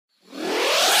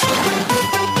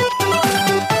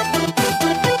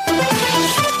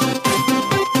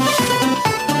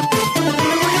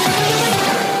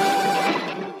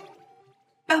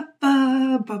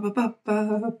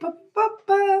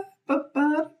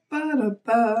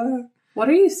What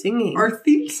are you singing? Our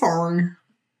theme song.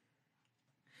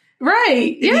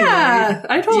 Right. Yeah. Anyway,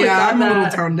 I totally got I'm that. a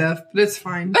little tone deaf, but it's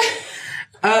fine.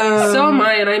 So am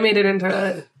I, and I made it into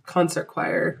a concert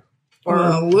choir.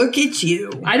 Well, look at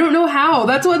you. I don't know how.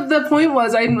 That's what the point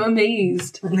was. I'm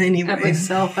amazed at Anyway,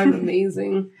 myself. I'm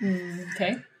amazing.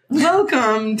 Okay.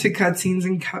 welcome to Cutscenes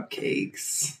and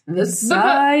Cupcakes. The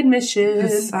side mission. The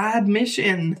side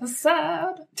mission. The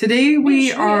sad. Today we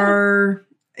Mission. are,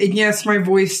 and yes, my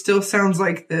voice still sounds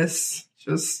like this.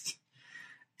 Just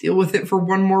deal with it for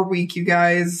one more week, you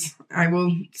guys. I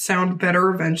will sound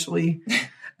better eventually.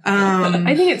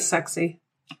 I think it's sexy.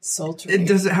 Sultry. It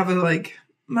doesn't have a like,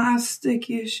 my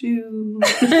sticky shoe.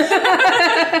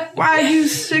 Why you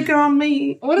stick on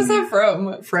me? What is that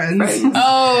from? Friends.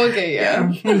 Oh, okay, yeah.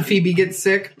 When Phoebe gets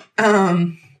sick.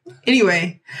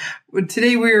 Anyway,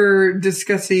 today we're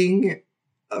discussing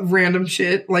random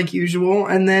shit like usual,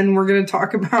 and then we're going to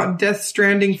talk about Death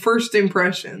Stranding first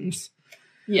impressions.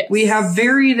 Yes. We have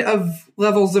varied of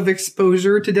levels of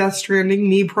exposure to Death Stranding,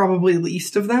 me probably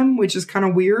least of them, which is kind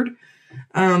of weird.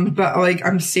 But like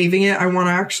I'm saving it. I want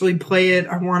to actually play it.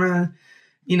 I want to,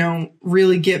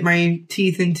 really get my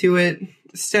teeth into it.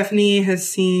 Stephanie you've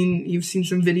seen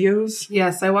some videos.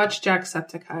 Yes, I watched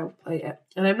Jacksepticeye play it.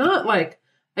 And I'm not like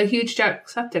a huge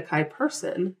Jacksepticeye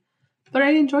person, but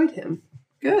I enjoyed him.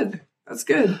 Good. That's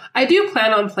good. I do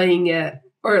plan on playing it,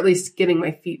 or at least getting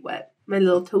my feet wet. My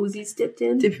little toesies dipped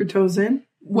in. Dip your toes in.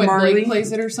 When Marley. Blake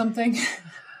plays it or something.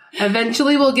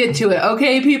 Eventually we'll get to it.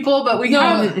 Okay, people, but we No,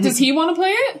 haven't. does he want to play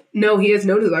it? No, he has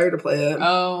no desire to play it.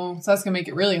 Oh, so that's going to make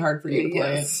it really hard for you to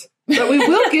play Yes. But we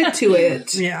will get to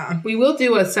it. Yeah. We will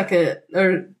do a second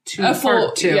or two, it.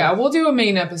 part two. Yeah, we'll do a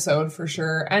main episode for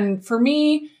sure. And for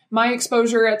me, my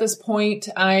exposure at this point,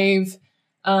 I've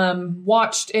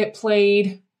watched it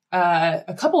played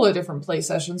a couple of different play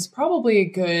sessions, probably a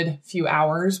good few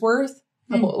hours worth.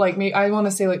 I want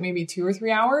to say like maybe 2 or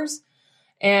 3 hours.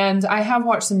 And I have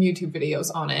watched some YouTube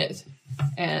videos on it,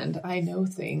 and I know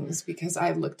things because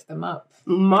I looked them up.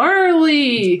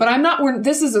 Marley! But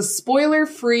this is a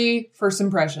spoiler-free first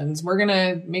impressions. We're going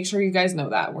to make sure you guys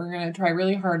know that. We're going to try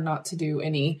really hard not to do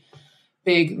any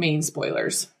big main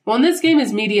spoilers. Well, and this game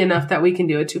is meaty enough that we can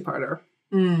do a two-parter.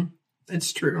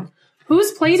 It's true.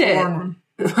 Who's played It's a it? long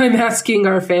one. I'm asking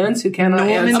our fans who cannot No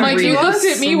one answer. I'm like, Read you us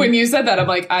looked at me when you said that. I'm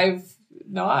like, I've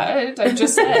not. I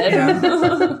just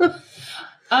said.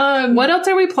 What else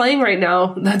are we playing right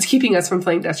now that's keeping us from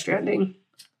playing Death Stranding?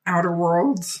 Outer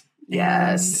Worlds.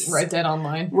 Yes. Red Dead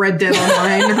Online. Red Dead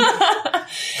Online.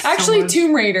 Actually, much.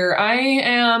 Tomb Raider. I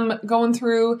am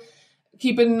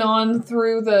keeping on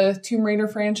through the Tomb Raider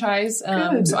franchise.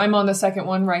 Good. So I'm on the second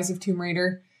one, Rise of Tomb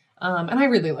Raider. And I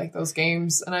really like those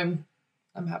games, and I'm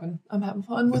having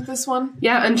fun with this one.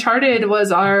 Yeah, Uncharted was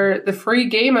the free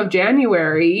game of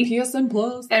January. PSN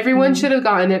Plus. Everyone should have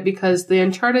gotten it because the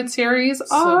Uncharted series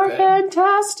are good.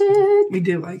 fantastic. We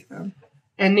do like them.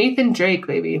 And Nathan Drake,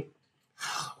 baby.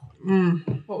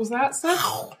 What was that, Steph?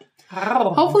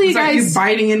 Hopefully you Is that you guys...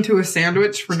 biting into a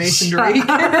sandwich for Nathan Drake?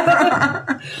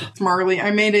 Marley,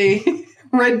 I made a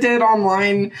Red Dead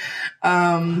Online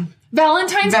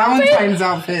Valentine's outfit? Valentine's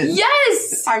outfit.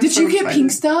 Yes! I'm Did so you get excited.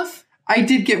 pink stuff? I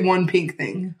did get one pink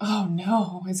thing. Oh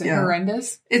no. Is it Yeah.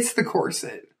 horrendous? It's the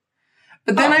corset.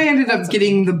 But then I ended up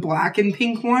getting the black and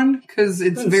pink one because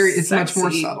it's much more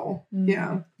sexy. subtle.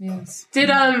 Yeah. Yes. Did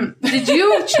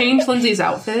you change Lindsay's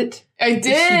outfit? I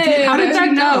did. How did that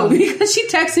you go? know? Because she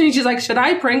texted me, she's like, should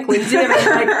I prank Lindsay? And I was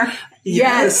like,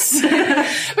 yes.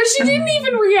 But she didn't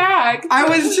even react. I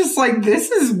was just like, this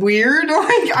is weird.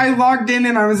 Like, I logged in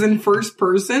and I was in first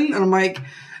person, and I'm like,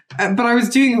 but I was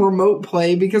doing remote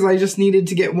play because I just needed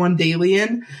to get one daily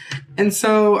in. And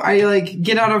so I like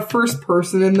get out of first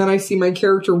person, and then I see my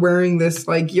character wearing this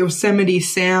like Yosemite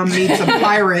Sam meets a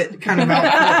pirate kind of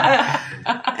outfit.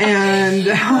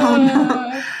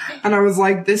 And I was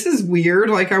like, this is weird.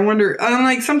 Like, I wonder, and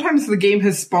like sometimes the game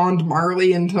has spawned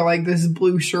Marley into like this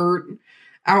blue shirt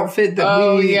outfit that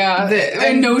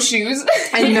and no shoes.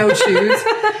 and no shoes.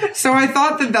 So I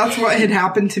thought that that's what had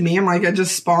happened to me. I'm like, I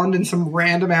just spawned in some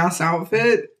random ass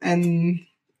outfit, and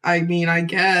I mean, I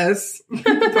guess,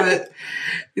 but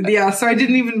yeah. So I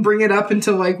didn't even bring it up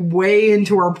until like way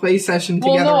into our play session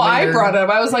together. Well, no, I later. brought it up.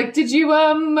 I was like, did you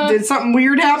Did something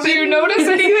weird happen? did you notice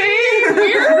anything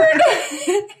weird?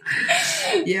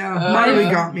 Yeah, Marley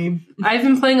got me. I've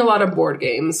been playing a lot of board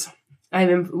games.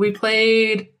 We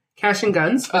played Cash and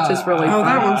Guns, which is really Oh, fun.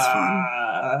 that one's fun.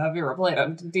 have you ever played a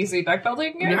DC deck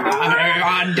building game?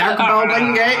 Deck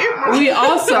building game. We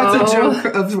also That's a joke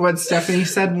of what Stephanie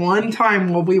said one time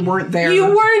while we weren't there. You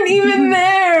weren't even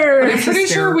there. I'm pretty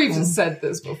sure we've hysterical. said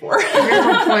this before. We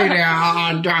ever played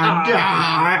a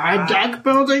deck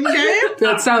building game?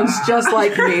 That sounds just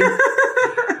like me.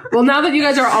 Well, now that you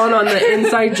guys are on the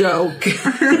inside joke.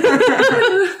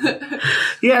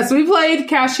 Yes, we played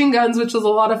Cashing Guns, which was a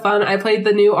lot of fun. I played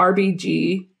the new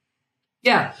RBG.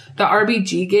 Yeah, the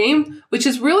RBG game, which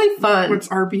is really fun. What's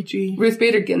RBG? Ruth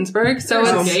Bader Ginsburg. So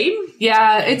There's a it's game?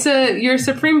 yeah, you're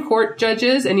Supreme Court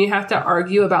judges and you have to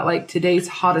argue about like today's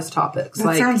hottest topics. That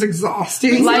like sounds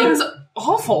exhausting. like- Sounds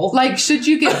awful. like should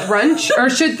you get brunch or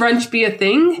should brunch be a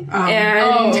thing?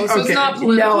 And so it's okay. not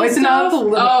political no, it's not stuff?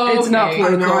 political. Oh, It's not okay. I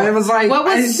political. know. I was like, What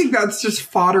was- I think that's just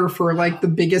fodder for like the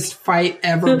biggest fight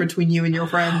ever between you and your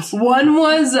friends. One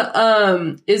was,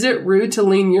 is it rude to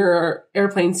lean your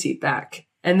airplane seat back?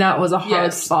 And that was a hard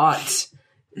Yes. fought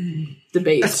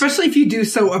debate. Especially if you do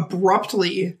so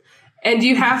abruptly. And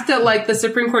you have to, like, the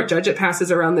Supreme Court judge, it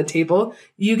passes around the table.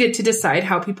 You get to decide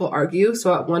how people argue.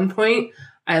 So at one point,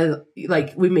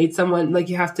 we made someone, like,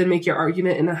 you have to make your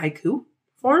argument in a haiku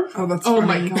form. Oh, that's Oh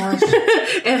funny. my gosh.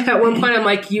 And at one point, I'm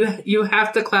like, you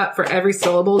have to clap for every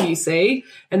syllable you say.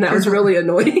 And that was really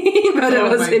annoying, but it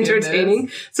Oh was my entertaining.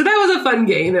 goodness. So that was a fun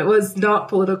game. It was not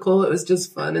political. It was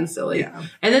just fun and silly. Yeah.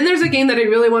 And then there's a game that I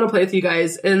really want to play with you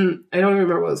guys. And I don't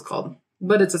remember what it's called,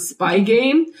 but it's a spy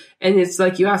game. And it's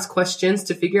like you ask questions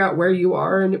to figure out where you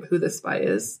are and who the spy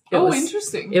is.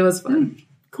 Interesting. It was fun.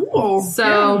 Cool.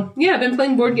 So yeah, I've been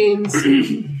playing board games.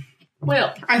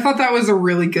 Well, I thought that was a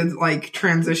really good like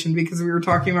transition because we were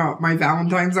talking about my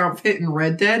Valentine's outfit in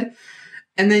Red Dead.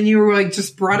 And then you were like,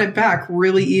 just brought it back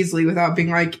really easily without being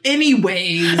like,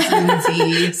 anyways,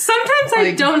 Lindsay. Sometimes I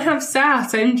Like- don't have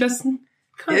sass. I'm just...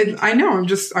 I know,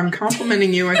 I'm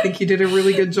complimenting you. I think you did a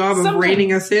really good job of Sometimes.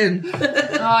 reining us in.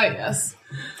 yes.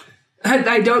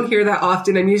 I don't hear that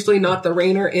often. I'm usually not the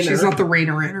rainer inner. She's not the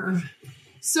rainer in her.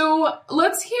 So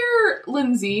let's hear,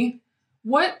 Lindsay,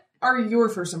 what are your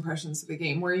first impressions of the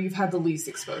game where you've had the least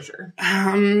exposure?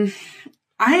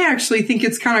 I actually think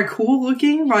it's kind of cool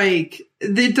looking. Like,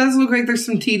 it does look like there's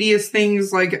some tedious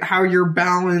things, like how you're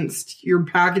balanced, your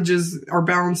packages are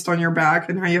balanced on your back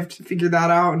and how you have to figure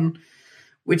that out and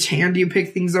which hand you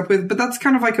pick things up with. But that's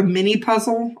kind of like a mini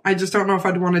puzzle. I just don't know if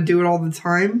I'd want to do it all the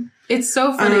time. It's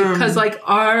so funny because like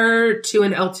R2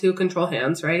 and L2 control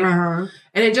hands, right? Uh-huh.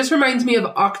 And it just reminds me of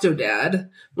Octodad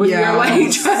when Yeah. you're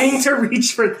like trying to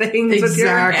reach for things with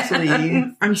your Exactly.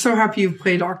 hands. I'm so happy you've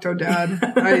played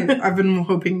Octodad. I've been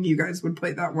hoping you guys would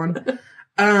play that one.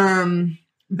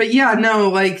 But yeah, no,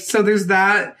 like, so there's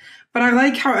that. But I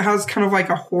like how it has kind of like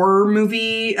a horror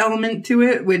movie element to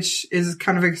it, which is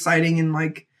kind of exciting and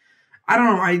like, I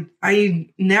don't know, I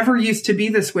never used to be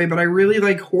this way, but I really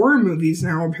like horror movies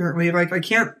now, apparently. Like,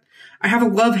 I have a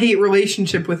love-hate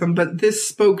relationship with them, but this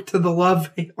spoke to the love,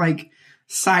 like,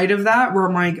 side of that, where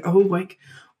I'm like, oh, like,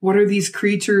 what are these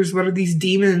creatures? What are these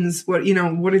demons? What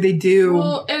do they do?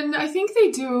 Well, and I think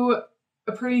they do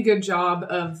a pretty good job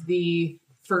of the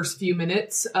first few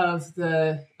minutes of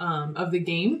the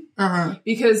game Uh-huh.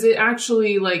 because it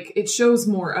actually like it shows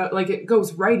more like it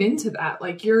goes right into that.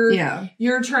 Like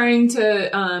you're trying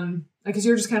to because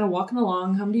you're just kind of walking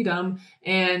along hum-de-dum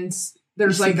and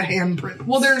there's You see like the handprint.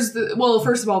 well,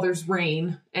 first of all, there's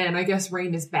rain, and I guess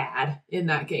rain is bad in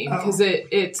that game because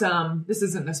this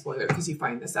isn't a spoiler because you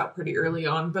find this out pretty early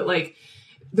on, but like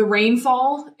the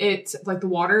rainfall, it like the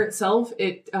water itself,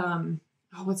 it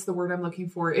what's the word I'm looking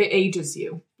for? It ages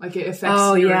you, like it affects.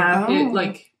 It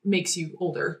like makes you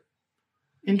older.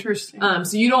 Interesting.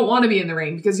 So you don't want to be in the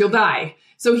rain because you'll die.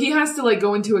 So he has to like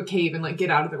go into a cave and like get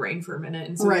out of the rain for a minute.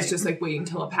 And so Right. he's just like waiting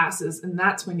until it passes. And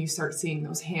that's when you start seeing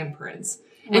those handprints.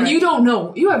 And you don't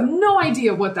know, you have no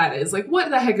idea what that is. Like what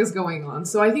the heck is going on?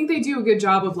 So I think they do a good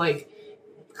job of like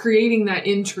creating that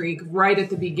intrigue right at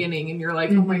the beginning. And you're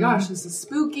like, oh my gosh, this is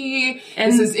spooky.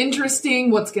 And- this is interesting.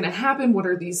 What's going to happen? What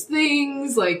are these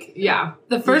things? Like, yeah.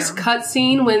 The first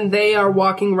cutscene when they are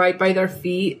walking right by their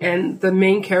feet and the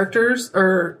main characters,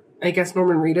 or I guess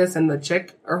Norman Reedus and the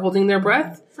chick, are holding their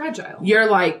breath. Fragile. You're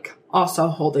like also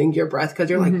holding your breath because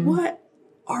you're like, what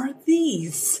are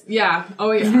these? Yeah.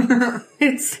 Oh yeah.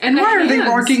 It's And the Why are they hands.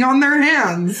 walking on their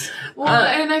hands? Well,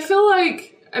 and I feel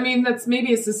like, I mean,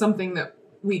 this is something that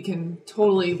we can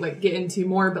totally like get into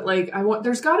more, but like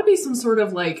there's gotta be some sort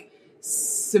of like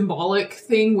symbolic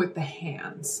thing with the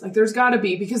hands. Like there's gotta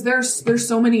be, because there's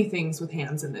so many things with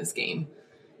hands in this game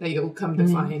that you'll come to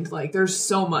find. Like there's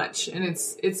so much, and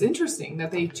it's interesting that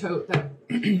they chose that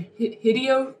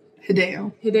Hideo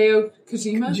Hideo.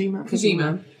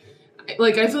 Kojima.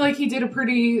 like, I feel like he did a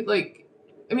pretty, like,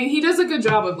 I mean, he does a good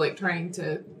job of, like, trying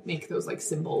to make those, like,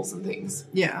 symbols and things.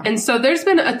 Yeah. And so there's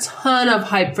been a ton of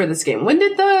hype for this game. When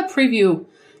did the preview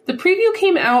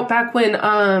came out back when,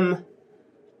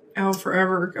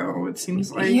 forever ago, it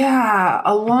seems like. yeah,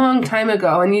 a long time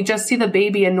ago. And you just see the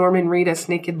baby in Norman Reedus'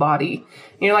 naked body.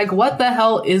 And you're like, what the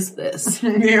hell is this?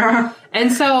 Yeah.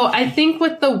 And so I think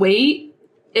with the wait,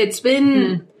 it's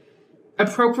been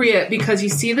appropriate because you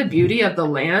see the beauty of the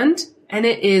land and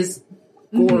it is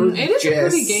gorgeous. It is a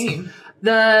pretty game.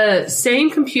 The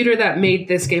same computer that made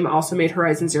this game also made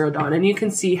Horizon Zero Dawn, and you can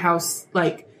see how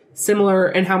like similar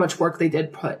and how much work they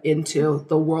did put into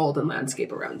the world and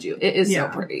landscape around you. It is so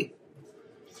pretty.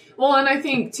 Well, and I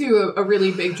think too a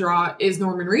really big draw is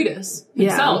Norman Reedus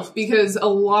himself, because a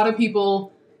lot of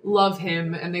people love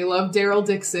him and they love Daryl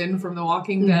Dixon from The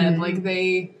Walking Dead. Like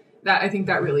I think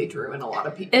that really drew in a lot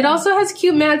of people. It also has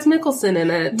cute Mads Mikkelsen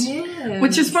in it. Yes.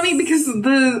 Which is funny because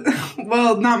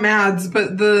not Mads,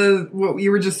 but what you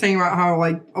were just saying about how,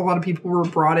 like, a lot of people were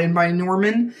brought in by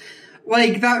Norman.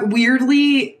 Like, that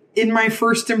weirdly, in my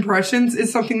first impressions,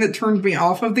 is something that turned me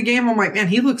off of the game. I'm like, man,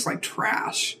 he looks like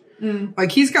trash.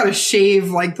 Like, he's got to shave,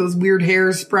 like, those weird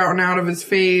hairs sprouting out of his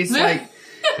face. Like,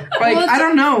 well, I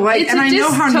don't know. Like, and I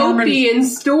know how Norman... It's a dystopian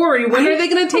story. When are they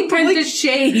going to take time to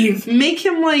shave? Make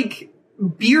him, like,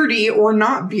 beardy or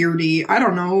not beardy. I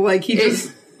don't know. Like, he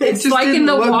just... It's just like in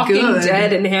The Walking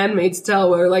Dead and Handmaid's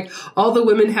Tale, where, like, all the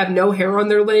women have no hair on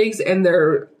their legs and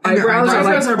their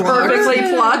eyebrows are perfectly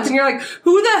plucked. And you're like,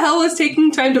 who the hell is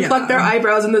taking time to pluck their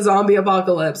eyebrows in the zombie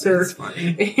apocalypse? Or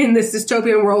in this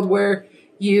dystopian world where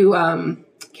you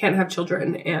can't have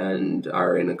children and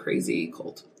are in a crazy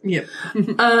cult. Yep.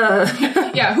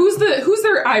 Yeah, who's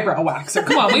their eyebrow waxer?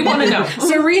 Come on, we want to know.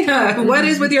 Serena, what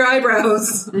is with your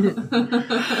eyebrows?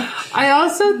 I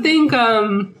also think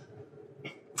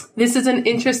this is an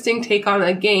interesting take on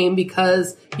a game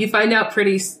because you find out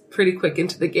pretty quick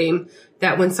into the game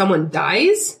that when someone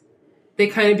dies, they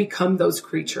kind of become those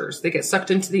creatures. They get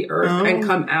sucked into the earth and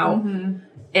come out.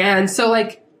 And so,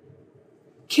 like,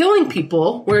 killing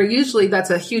people, where usually that's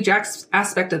a huge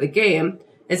aspect of the game,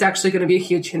 is actually going to be a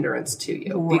huge hindrance to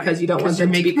you because you don't want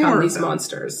them to become these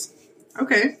monsters.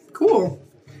 Okay, cool.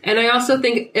 And I also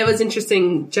think it was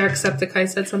interesting. Jacksepticeye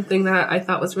said something that I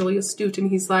thought was really astute, and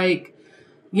he's like,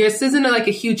 "This isn't like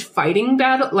a huge fighting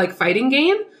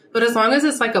game, but as long as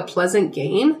it's like a pleasant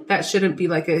game, that shouldn't be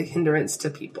like a hindrance to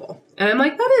people." And I'm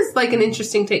like, that is like an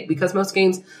interesting take because most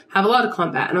games have a lot of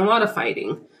combat and a lot of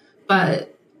fighting,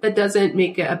 but that doesn't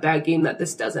make it a bad game that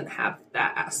this doesn't have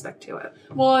that aspect to it.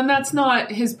 Well, and that's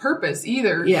not his purpose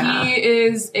either. Yeah.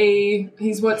 He's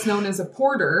what's known as a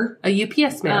porter. A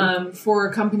UPS man. For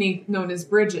a company known as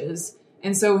Bridges.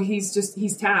 And so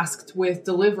he's tasked with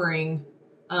delivering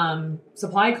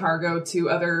supply cargo to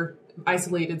other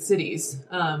isolated cities.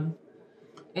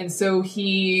 And so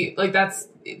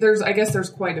there's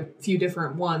quite a few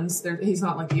different ones. He's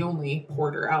not like the only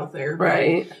porter out there.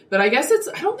 Right. But I guess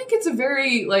I don't think it's a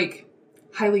very like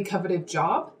highly coveted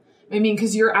job. I mean,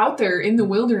 because you're out there in the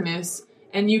wilderness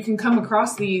and you can come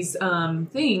across these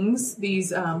things,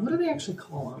 what do they actually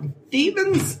call them?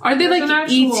 Demons? Are they like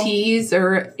ETs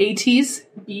or ATs?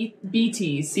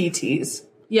 BTs. CTs.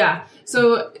 Yeah.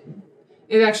 So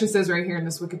it actually says right here in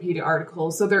this Wikipedia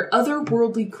article. So they're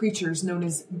otherworldly creatures known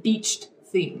as beached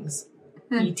things.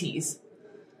 BTs.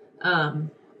 Oh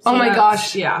my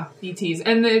gosh. Yeah, BTs.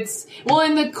 And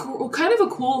kind of a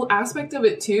cool aspect of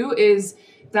it too is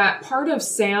that part of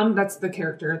Sam, that's the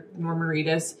character, Norman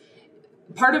Reedus,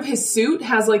 part of his suit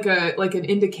has like an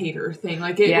indicator thing.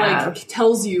 Like it like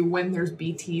tells you when there's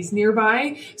BTs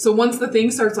nearby. So once the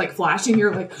thing starts like flashing,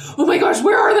 you're like, oh my gosh,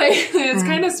 where are they? It's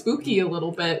kind of spooky a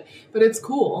little bit, but it's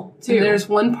cool too. And there's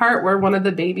one part where one of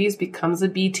the babies becomes a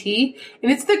BT,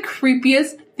 and it's the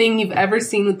creepiest thing you've ever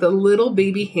seen with the little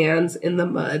baby hands in the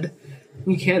mud.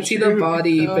 You can't see the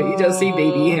body, but you just see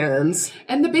baby hands.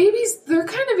 And the babies, they're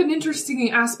kind of an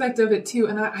interesting aspect of it too.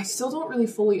 And I still don't really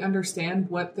fully understand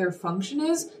what their function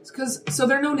is. So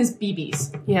they're known as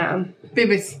BBs. Yeah.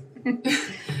 Babies.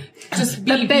 Just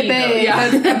BB.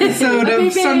 Yeah. Episode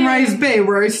of Sunrise Bay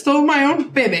where I stole my own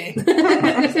baby.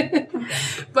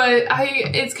 But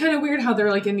it's kind of weird how they're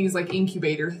like in these like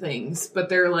incubator things, but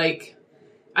they're like,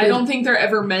 I don't think they're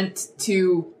ever meant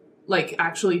to like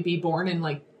actually be born and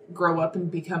like grow up and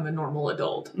become a normal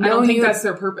adult. No, I don't think that's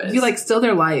their purpose. You like steal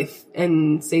their life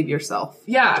and save yourself.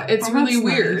 Yeah, it's really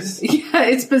weird. Nice. Yeah,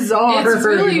 it's bizarre. It's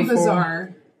really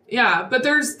bizarre. Yeah, but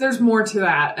there's more to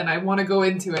that, and I want to go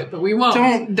into it, but we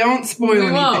won't. Don't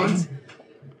spoil anything.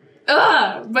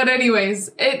 But anyways,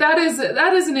 that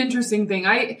is an interesting thing.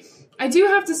 I do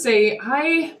have to say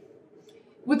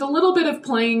with a little bit of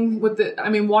playing with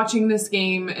watching this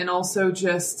game and also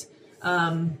just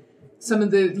some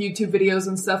of the YouTube videos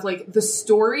and stuff, like the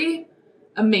story,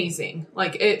 amazing.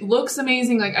 Like it looks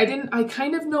amazing. Like I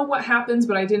kind of know what happens,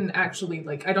 but I didn't actually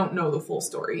I don't know the full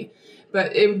story.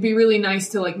 But it would be really nice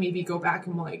to maybe go back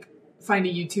and find a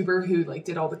YouTuber who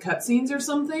did all the cutscenes or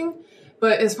something.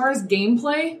 But as far as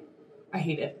gameplay, I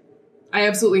hate it. I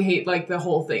absolutely hate the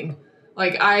whole thing.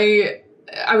 I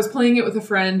was playing it with a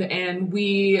friend and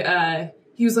he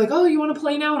was like, "Oh, you want to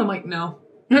play now?" And I'm like, "No."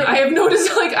 I have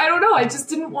noticed I don't know. I just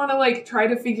didn't want to try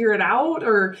to figure it out,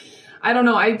 or I don't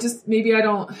know. I just maybe I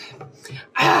don't.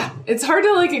 It's hard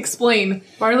to explain.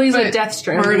 Marley's a Death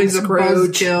Stranding. Marley's a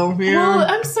buzzkill. Yeah. Well,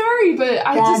 I'm sorry, but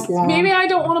Womp. maybe I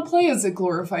don't want to play as a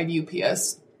glorified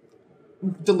UPS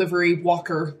delivery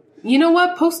walker. You know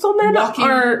what? Postal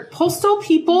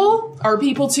people Are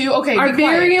people too? Okay, are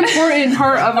very important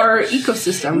part of our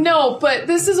ecosystem. No, but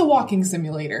this is a walking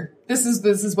simulator. This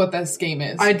is what this game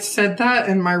is. I'd said that,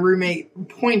 and my roommate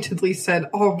pointedly said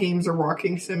all games are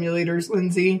walking simulators,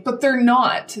 Lindsay. But they're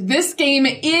not. This game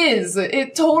is.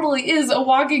 It totally is a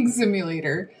walking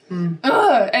simulator. And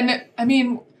I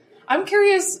mean, I'm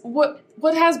curious what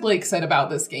has Blake said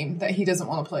about this game that he doesn't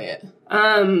want to play it?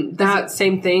 That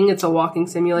same thing. It's a walking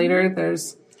simulator.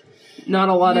 There's not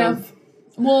a lot of...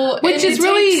 Well, which is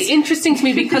really interesting to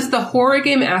me because the horror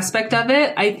game aspect of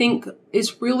it, I think,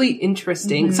 is really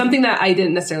interesting. Mm-hmm. Something that I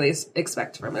didn't necessarily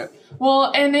expect from it.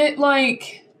 Well, and it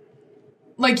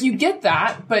you get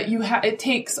that, but it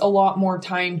takes a lot more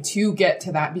time to get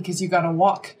to that because you got to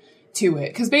walk to it.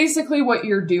 Because basically what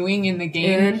you're doing in the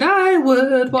game... And I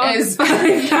would walk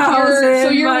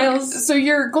 5,000 miles. So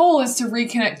your goal is to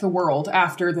reconnect the world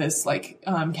after this,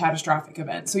 catastrophic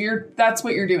event. So that's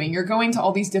what you're doing. You're going to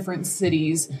all these different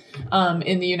cities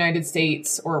in the United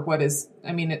States, or it's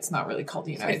not really called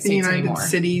the United States anymore.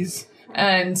 Cities.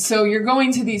 And so you're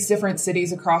going to these different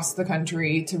cities across the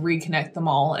country to reconnect them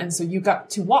all. And so you got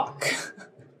to walk.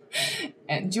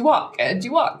 And you walk, and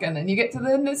you walk, and then you get to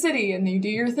the city, and you do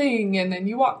your thing, and then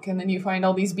you walk, and then you find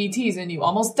all these BTs, and you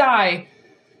almost die.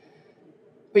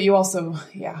 But you also,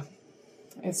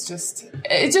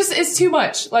 it's too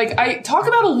much. I talk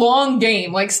about a long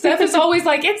game. Steph is always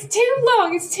it's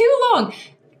too long.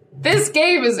 This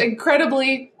game is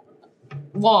incredibly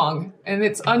long, and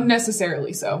it's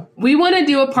unnecessarily so. We want to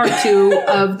do a part 2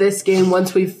 of this game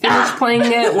once we've finished playing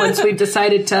it, once we've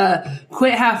decided to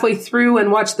quit halfway through and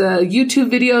watch the YouTube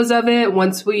videos of it.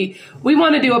 Once we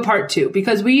want to do a part 2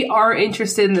 because we are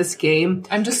interested in this game.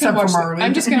 I'm just going to watch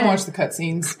the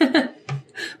cutscenes.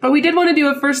 But we did want to do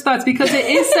a first thoughts because it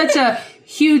is such a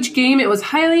huge game. It was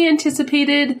highly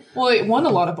anticipated. Well, it won a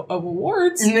lot of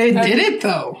awards. And it did it,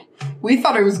 though. We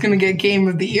thought it was going to get Game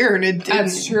of the Year, and it didn't.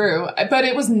 That's true. But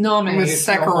it was nominated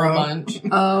for a whole bunch.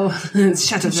 Oh,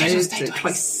 Shattered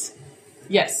twice.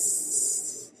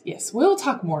 Yes. Yes, we'll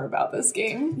talk more about this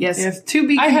game. Yes. To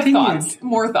be continued. I have thoughts.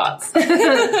 More thoughts.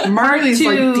 Marley's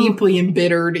deeply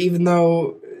embittered, even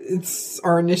though it's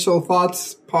our initial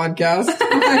thoughts podcast.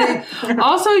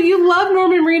 Also, you love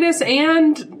Norman Reedus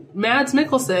and Mads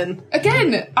Mikkelsen.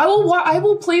 Again, I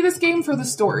will play this game for the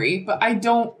story, but I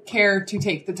don't care to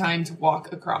take the time to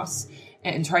walk across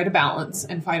and try to balance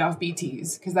and fight off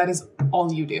BTs, because that is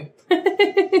all you do.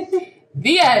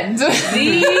 The end.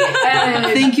 The end.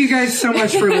 Thank you guys so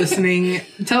much for listening.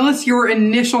 Tell us your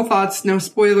initial thoughts. No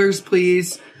spoilers,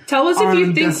 please. Tell us if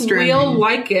you think we'll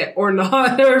like it or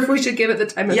not, or if we should give it the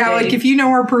time of day. Yeah, if you know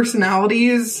our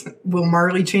personalities, will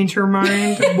Marley change her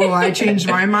mind? Will I change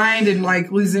my mind and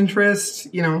lose interest?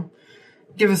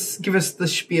 Give us the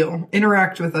spiel.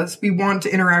 Interact with us. We want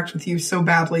to interact with you so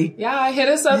badly. Yeah, hit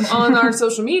us up on our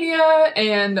social media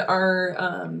and our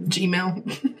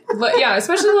Gmail.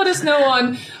 Especially let us know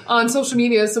on social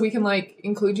media so we can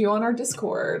include you on our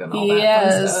Discord and all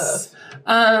that fun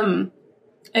stuff.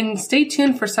 And stay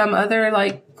tuned for some other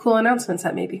cool announcements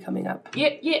that may be coming up.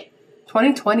 Yeah.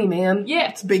 2020, man. Yeah.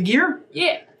 It's a big year.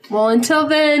 Yeah. Well, until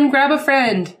then, grab a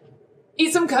friend.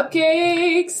 Eat some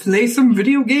cupcakes. Play some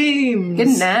video games.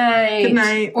 Good night. Good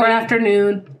night. Or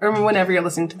afternoon. Or whenever you're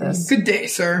listening to this. Good day,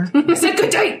 sir. I said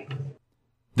good day.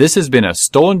 This has been a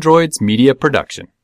Stolen Droids Media production.